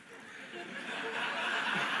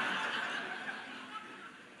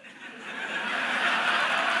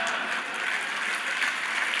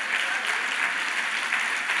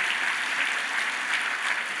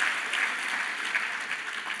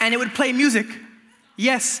 And it would play music.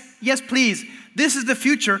 Yes, yes, please. This is the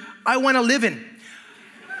future I want to live in.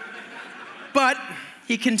 But,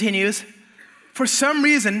 he continues, for some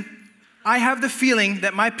reason, I have the feeling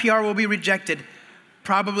that my PR will be rejected,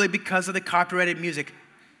 probably because of the copyrighted music.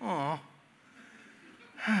 Aww.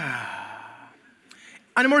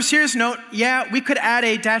 On a more serious note, yeah, we could add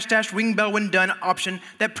a -- ring bell when done option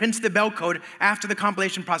that prints the bell code after the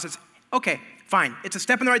compilation process. Okay, fine. It's a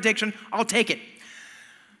step in the right direction. I'll take it.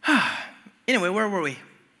 Anyway, where were we?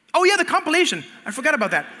 Oh yeah, the compilation. I forgot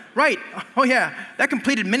about that. Right. Oh yeah, that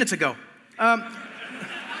completed minutes ago.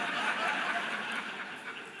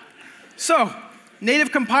 So,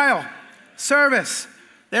 native compile, service.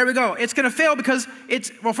 There we go. It's going to fail because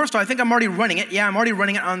well, first of all, I think I'm already running it. Yeah, I'm already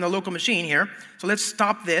running it on the local machine here. So let's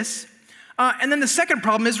stop this. And then the second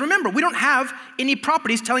problem is, remember, we don't have any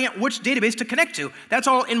properties telling it which database to connect to. That's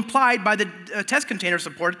all implied by the test container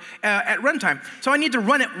support at runtime. So I need to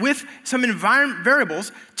run it with some environment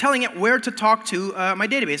variables telling it where to talk to my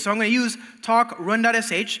database. So I'm going to use talk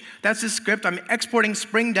run.sh. That's this script. I'm exporting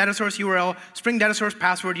Spring data source URL, Spring data source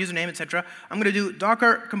password, username, etc. I'm going to do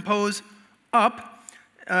docker compose up.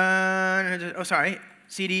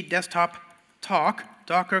 CD desktop talk,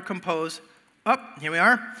 docker compose up. Here we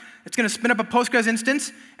are. It's going to spin up a Postgres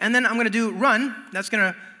instance, and then I'm going to do run. That's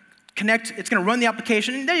going to connect. It's going to run the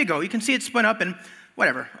application, and there you go. You can see it spun up in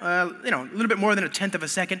whatever, a little bit more than 1/10 of a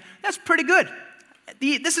second. That's pretty good.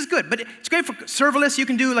 This is good, but it's great for serverless. You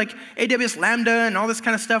can do like AWS Lambda and all this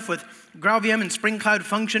kind of stuff with GraalVM and Spring Cloud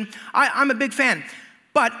Function. I'm a big fan,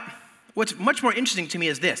 but what's much more interesting to me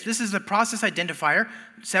is this. This is the process identifier,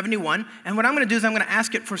 71, and what I'm going to do is I'm going to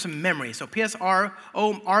ask it for some memory. So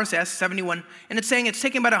PSRO-RSS 71, and it's saying it's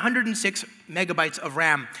taking about 106 megabytes of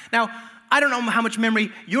RAM. Now, I don't know how much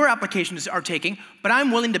memory your applications are taking, but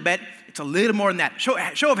I'm willing to bet it's a little more than that. Show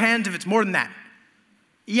of hands if it's more than that.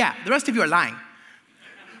 Yeah, the rest of you are lying.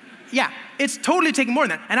 Yeah, it's totally taking more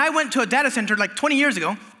than that. And I went to a data center like 20 years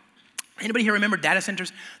ago. Anybody here remember data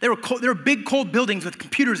centers? They were big, cold buildings with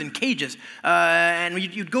computers in cages. And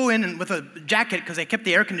you'd go in and with a jacket, because they kept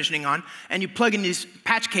the air conditioning on, and you plug in these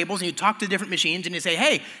patch cables, and you talk to different machines, and you say,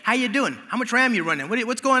 hey, how you doing? How much RAM you running?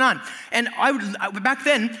 What's going on? And back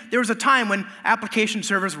then, there was a time when application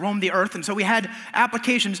servers roamed the earth, and so we had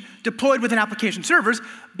applications deployed within application servers,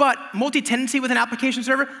 but multi-tenancy with an application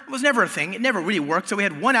server was never a thing. It never really worked, so we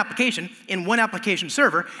had one application in one application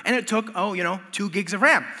server, and it took, 2 gigs of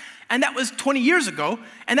RAM. And that was 20 years ago,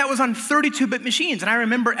 and that was on 32-bit machines. And I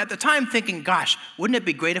remember at the time thinking, gosh, wouldn't it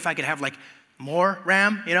be great if I could have like more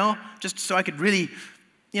RAM, just so I could really,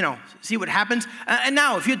 see what happens. And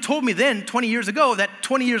now, if you had told me then, 20 years ago, that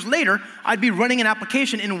 20 years later, I'd be running an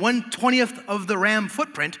application in 1/20th of the RAM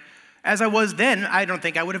footprint as I was then, I don't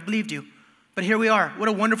think I would have believed you. But here we are. What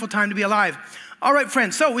a wonderful time to be alive. All right,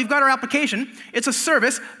 friends, so we've got our application. It's a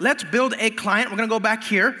service. Let's build a client. We're going to go back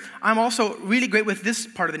here. I'm also really great with this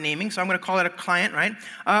part of the naming, so I'm going to call it a client, right?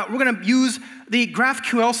 We're going to use the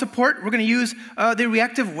GraphQL support. We're going to use the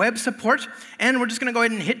reactive web support, and we're just going to go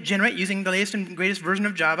ahead and hit generate using the latest and greatest version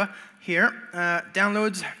of Java here.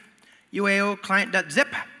 Downloads UAO client.zip.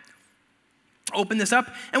 Open this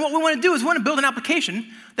up, and what we want to do is we want to build an application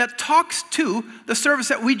that talks to the service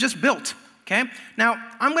that we just built, okay? Now,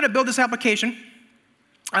 I'm going to build this application.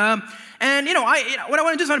 What I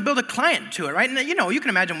want to do is I want to build a client to it, right? And you can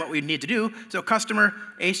imagine what we need to do. So customer,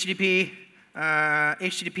 HTTP,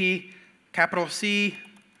 capital C,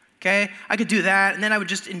 okay? I could do that, and then I would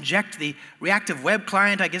just inject the reactive web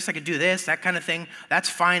client. I guess I could do this, that kind of thing. That's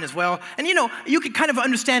fine as well. And you could kind of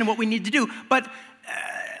understand what we need to do, but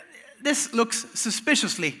this looks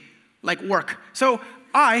suspiciously like work. So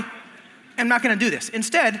I am not going to do this.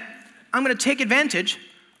 Instead, I'm going to take advantage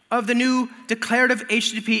of the new declarative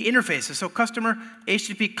HTTP interfaces. So customer,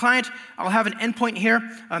 HTTP client, I'll have an endpoint here,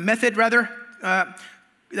 a method rather,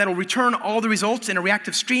 that'll return all the results in a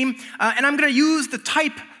reactive stream. And I'm going to use the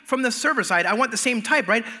type from the server side. I want the same type,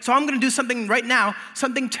 right? So I'm going to do something right now,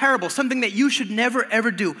 something terrible, something that you should never,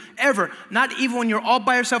 ever do, ever. Not even when you're all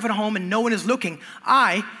by yourself at home and no one is looking.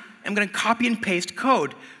 I am going to copy and paste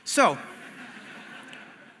code. So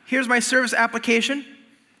here's my service application.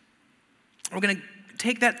 We're going to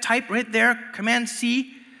take that type right there,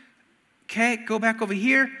 Command-C. Okay, go back over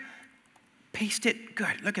here, paste it.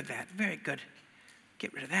 Good, look at that, very good.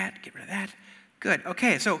 Get rid of that, get rid of that. Good,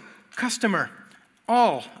 okay, so customer,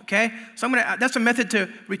 all, okay? So that's a method to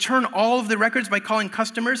return all of the records by calling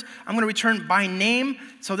customers. I'm going to return by name,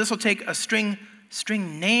 so this will take a string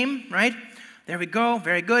name, right? There we go,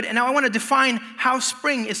 very good. And now I want to define how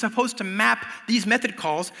Spring is supposed to map these method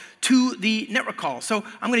calls to the network calls. So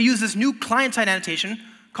I'm going to use this new client-side annotation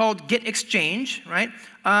called getExchange, right?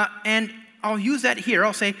 And I'll use that here.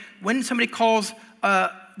 I'll say when somebody calls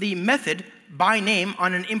the method by name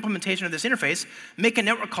on an implementation of this interface, make a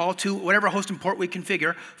network call to whatever host and port we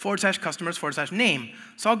configure, /customers/name.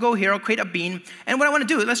 So I'll go here, I'll create a bean, and what I want to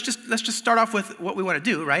do, let's just start off with what we want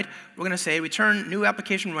to do, right? We're going to say return new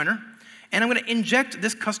application runner. And I'm going to inject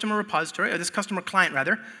this customer repository, or this customer client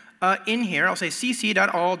rather, in here. I'll say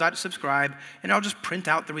cc.all.subscribe, and I'll just print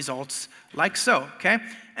out the results like so, okay?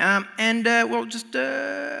 We'll just,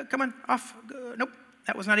 come on, off. Nope,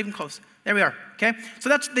 That was not even close. There we are, okay? So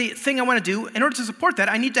that's the thing I want to do. In order to support that,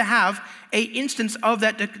 I need to have an instance of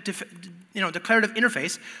that declarative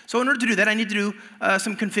interface. So in order to do that, I need to do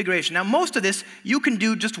some configuration. Now, most of this you can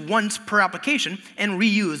do just once per application and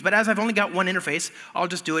reuse. But as I've only got one interface, I'll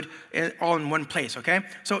just do it all in one place, okay?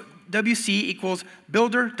 So wc equals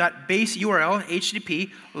builder.base URL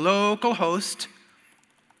HTTP localhost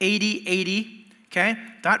 8080. Okay,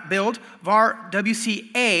 .build var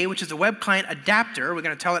wca, which is a web client adapter. We're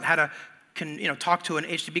going to tell it how to talk to an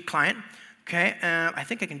HTTP client. Okay, I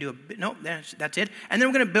think I can do a bit. No, that's it. And then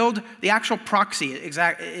we're going to build the actual proxy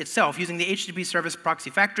itself using the HTTP service proxy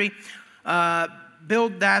factory.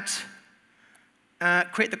 Build that.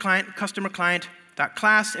 Create the client, customer client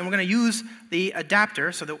 .class, and we're going to use the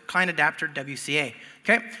adapter, so the client adapter WCA.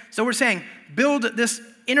 Okay, so we're saying build this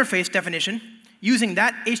interface definition using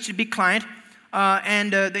that HTTP client.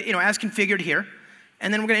 As configured here,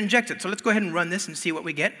 and then we're going to inject it. So let's go ahead and run this and see what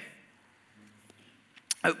we get.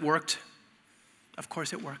 It worked. Of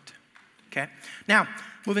course it worked. Okay. Now,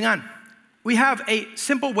 moving on. We have a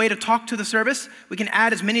simple way to talk to the service. We can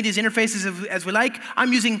add as many of these interfaces as we like.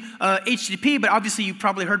 I'm using HTTP, but obviously you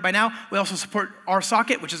probably heard by now, we also support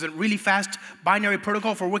RSocket, which is a really fast binary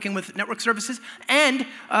protocol for working with network services. And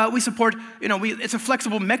we support, it's a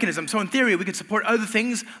flexible mechanism. So in theory, we could support other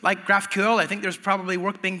things like GraphQL. I think there's probably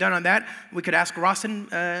work being done on that. We could ask Rawson.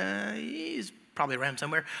 He's probably around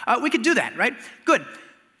somewhere. We could do that, right? Good.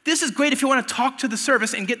 This is great if you want to talk to the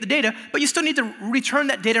service and get the data, but you still need to return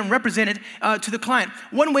that data and represent it to the client.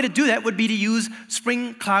 One way to do that would be to use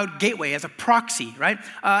Spring Cloud Gateway as a proxy, right?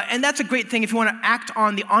 And that's a great thing if you want to act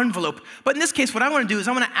on the envelope. But in this case, what I want to do is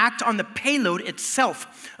I want to act on the payload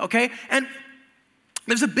itself, okay? And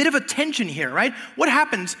there's a bit of a tension here, right? What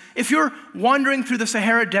happens if you're wandering through the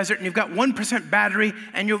Sahara Desert and you've got 1% battery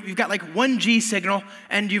and you've got like 1G signal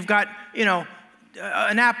and you've got,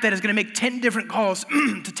 an app that is going to make 10 different calls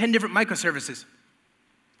to 10 different microservices?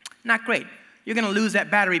 Not great. You're going to lose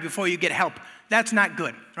that battery before you get help. That's not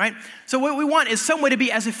good, right? So what we want is some way to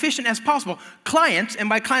be as efficient as possible. Clients, and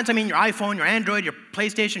by clients I mean your iPhone, your Android, your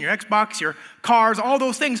PlayStation, your Xbox, your cars, all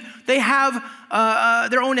those things, they have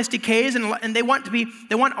their own SDKs, and they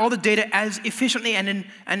want all the data as efficiently and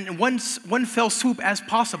in one fell swoop as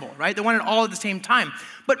possible, right? They want it all at the same time.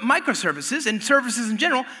 But microservices and services in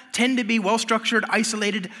general tend to be well-structured,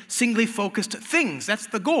 isolated, singly focused things. That's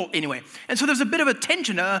the goal anyway. And so there's a bit of a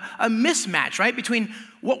tension, a mismatch, right, between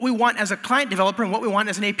what we want as a client developer and what we want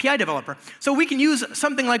as an API developer. So we can use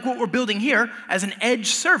something like what we're building here as an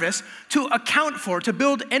edge service to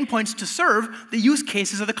build endpoints to serve the use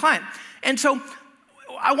cases of the client. And so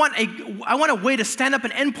I want a way to stand up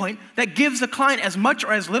an endpoint that gives the client as much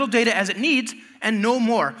or as little data as it needs and no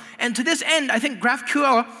more. And to this end, I think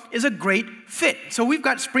GraphQL is a great fit. So we've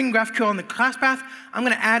got Spring GraphQL in the class path. I'm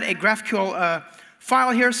going to add a GraphQL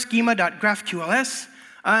file here, schema.graphqls,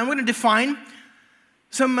 and we're going to define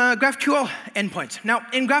some GraphQL endpoints. Now,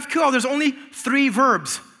 in GraphQL, there's only 3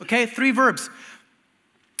 verbs, okay? 3 verbs.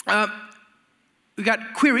 We've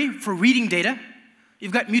got query for reading data.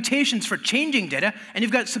 You've got mutations for changing data, and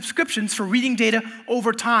you've got subscriptions for reading data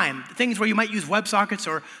over time, things where you might use WebSockets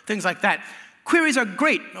or things like that. Queries are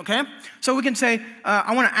great, okay? So we can say,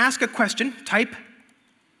 I want to ask a question, type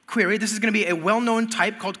query. This is going to be a well-known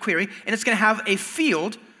type called query, and it's going to have a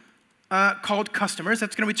field called customers.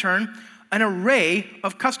 That's going to return an array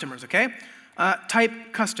of customers, okay? Type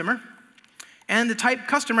customer. And the type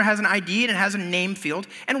customer has an ID and it has a name field.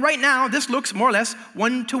 And right now, this looks more or less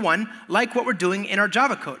one-to-one like what we're doing in our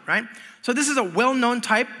Java code, right? So this is a well-known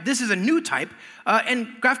type. This is a new type. And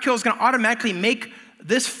GraphQL is going to automatically make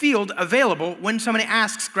this field available when somebody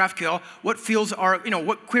asks GraphQL what fields are,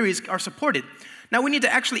 what queries are supported. Now, we need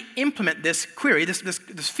to actually implement this query,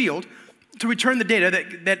 this field, to return the data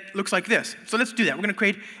that looks like this. So let's do that. We're going to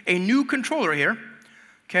create a new controller here,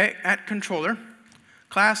 okay, at controller,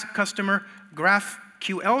 class customer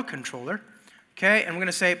GraphQL controller, okay, and we're going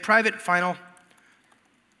to say private final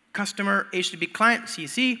customer HTTP client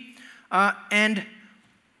CC, and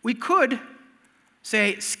we could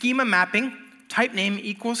say schema mapping, type name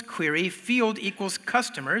equals query, field equals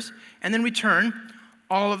customers, and then return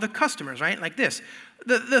all of the customers, right, like this.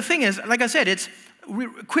 The thing is, like I said,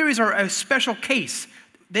 queries are a special case.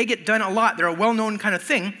 They get done a lot. They're a well-known kind of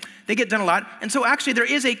thing. They get done a lot. And so actually there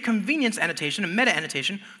is a convenience annotation, a meta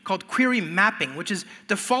annotation, called query mapping, which is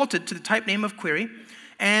defaulted to the type name of query.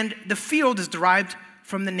 And the field is derived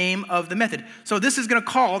from the name of the method. So this is going to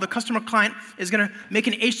call, the customer client is going to make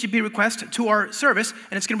an HTTP request to our service,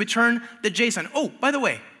 and it's going to return the JSON. Oh, by the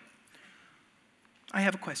way, I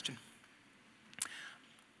have a question.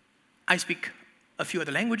 I speak a few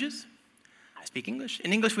other languages. I speak English.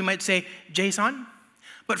 In English, we might say JSON.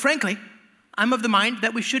 But frankly, I'm of the mind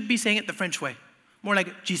that we should be saying it the French way. More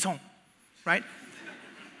like JSON, right?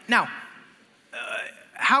 Now,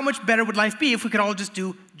 how much better would life be if we could all just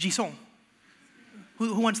do JSON?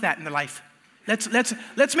 Who wants that in their life?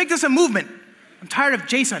 Let's make this a movement. I'm tired of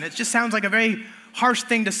JSON. It just sounds like a very harsh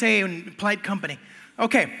thing to say in polite company.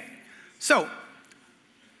 Okay, so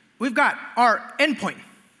we've got our endpoint.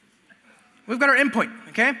 We've got our endpoint,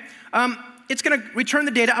 okay? It's going to return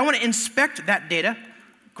the data. I want to inspect that data.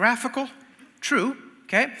 Graphical, true,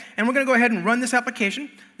 okay? And we're going to go ahead and run this application.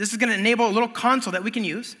 This is going to enable a little console that we can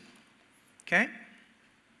use, okay?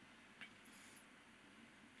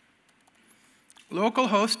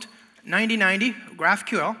 Localhost 9090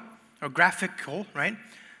 GraphQL, or graphical, right?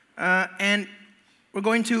 And we're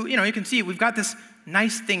going to, you can see we've got this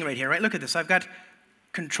nice thing right here, right? Look at this. I've got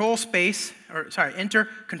control space, enter,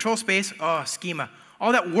 control space, schema.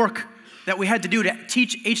 All that work that we had to do to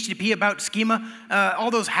teach HTTP about schema,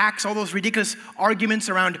 all those hacks, all those ridiculous arguments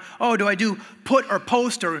around, do I do put or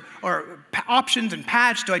post or options and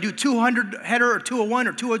patch? Do I do 200 header or 201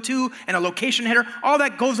 or 202 and a location header? All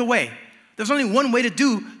that goes away. There's only one way to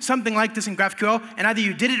do something like this in GraphQL, and either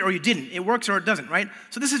you did it or you didn't. It works or it doesn't, right?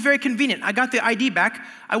 So this is very convenient. I got the ID back.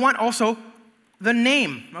 I want also the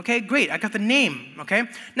name, okay? Great, I got the name, okay?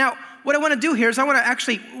 Now, what I want to do here is I want to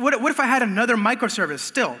actually, what if I had another microservice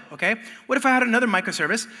still, okay? What if I had another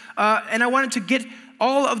microservice, and I wanted to get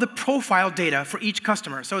all of the profile data for each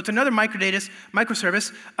customer? So it's another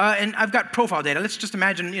microservice, and I've got profile data. Let's just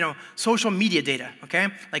imagine, social media data, okay?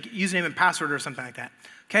 Like username and password or something like that.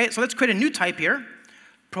 Okay, so let's create a new type here,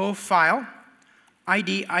 profile,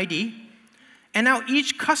 ID, and now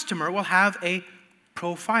each customer will have a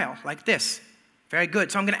profile like this. Very good,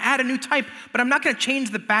 so I'm gonna add a new type, but I'm not gonna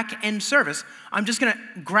change the back-end service. I'm just gonna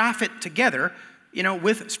graph it together,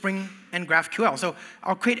 with Spring and GraphQL. So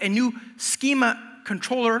I'll create a new schema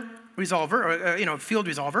controller resolver, or field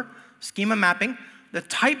resolver, schema mapping. The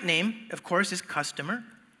type name, of course, is customer.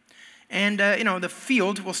 And the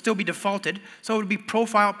field will still be defaulted, so it would be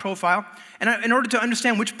profile. And in order to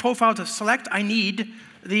understand which profile to select, I need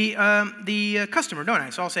the customer, don't I?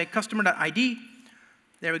 So I'll say customer.id.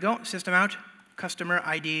 There we go. System out. Customer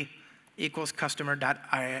ID equals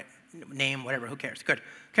customer.name, whatever. Who cares? Good.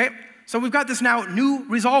 Okay. So we've got this now new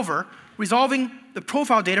resolver resolving the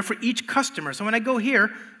profile data for each customer. So when I go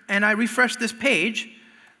here and I refresh this page,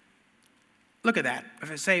 look at that.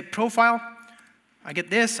 If I say profile, I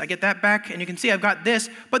get this, I get that back, and you can see I've got this.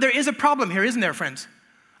 But there is a problem here, isn't there, friends?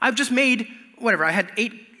 I've just made, I had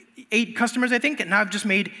eight customers, I think, and now I've just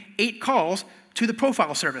made 8 calls to the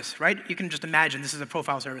profile service, right? You can just imagine this is a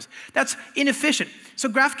profile service. That's inefficient. So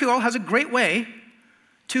GraphQL has a great way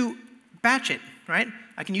to batch it, right?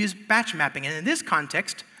 I can use batch mapping, and in this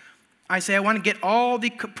context, I say I want to get all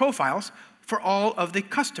the profiles for all of the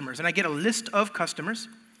customers, and I get a list of customers.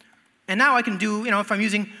 And now I can do, if I'm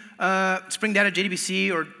using Spring Data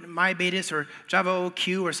JDBC or MyBetis or Java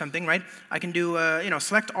OQ or something, right? I can do,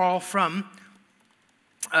 select all from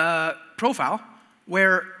profile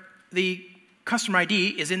where the customer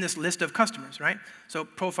ID is in this list of customers, right? So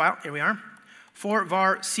profile, here we are. For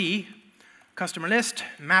var c, customer list,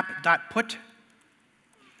 map.put,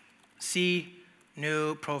 c,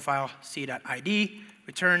 new profile, c.id,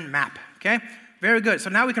 return map, okay? Very good. So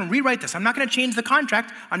now we can rewrite this. I'm not going to change the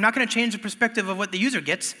contract. I'm not going to change the perspective of what the user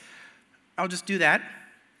gets. I'll just do that.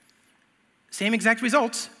 Same exact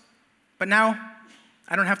results, but now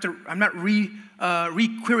I don't have to, I'm not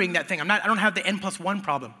re-querying that thing. I don't have the n+1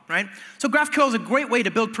 problem, right? So GraphQL is a great way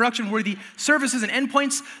to build production-worthy services and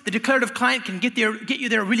endpoints. The declarative client can get you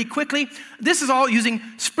there really quickly. This is all using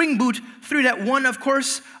Spring Boot 3.1, of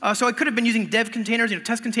course. So I could have been using dev containers,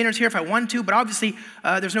 test containers here if I wanted to, but obviously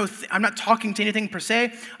I'm not talking to anything per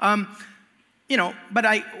se. But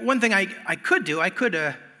one thing I could do, I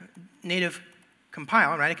could native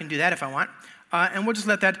compile, right? I can do that if I want. And we'll just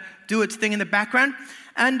let that do its thing in the background.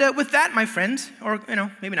 And with that, my friends, or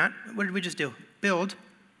maybe not, what did we just do? Build,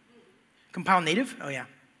 compile native? Oh yeah.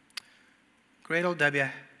 Gradle W.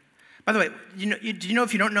 By the way, do you know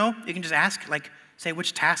if you don't know, you can just ask, like, say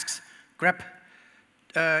which tasks grep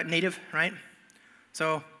native, right?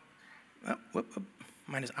 So,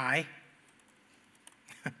 mine is I.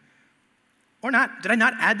 Or not. Did I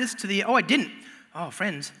not add this to the, I didn't. Oh,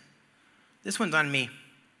 friends, this one's on me.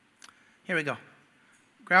 Here we go.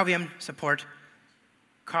 GraalVM support,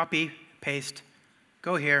 copy, paste,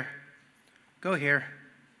 go here,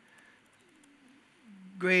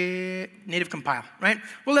 native compile, right?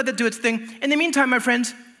 We'll let that do its thing. In the meantime, my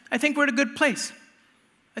friends, I think we're in a good place.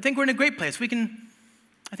 I think we're in a great place. We can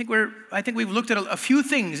I think we've looked at a few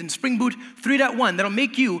things in Spring Boot 3.1 that'll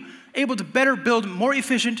make you able to better build more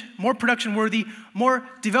efficient, more production-worthy, more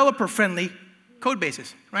developer-friendly code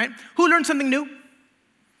bases, right? Who learned something new?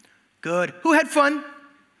 Good. Who had fun?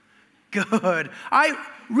 Good. I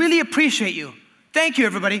really appreciate you. Thank you,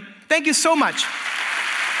 everybody. Thank you so much.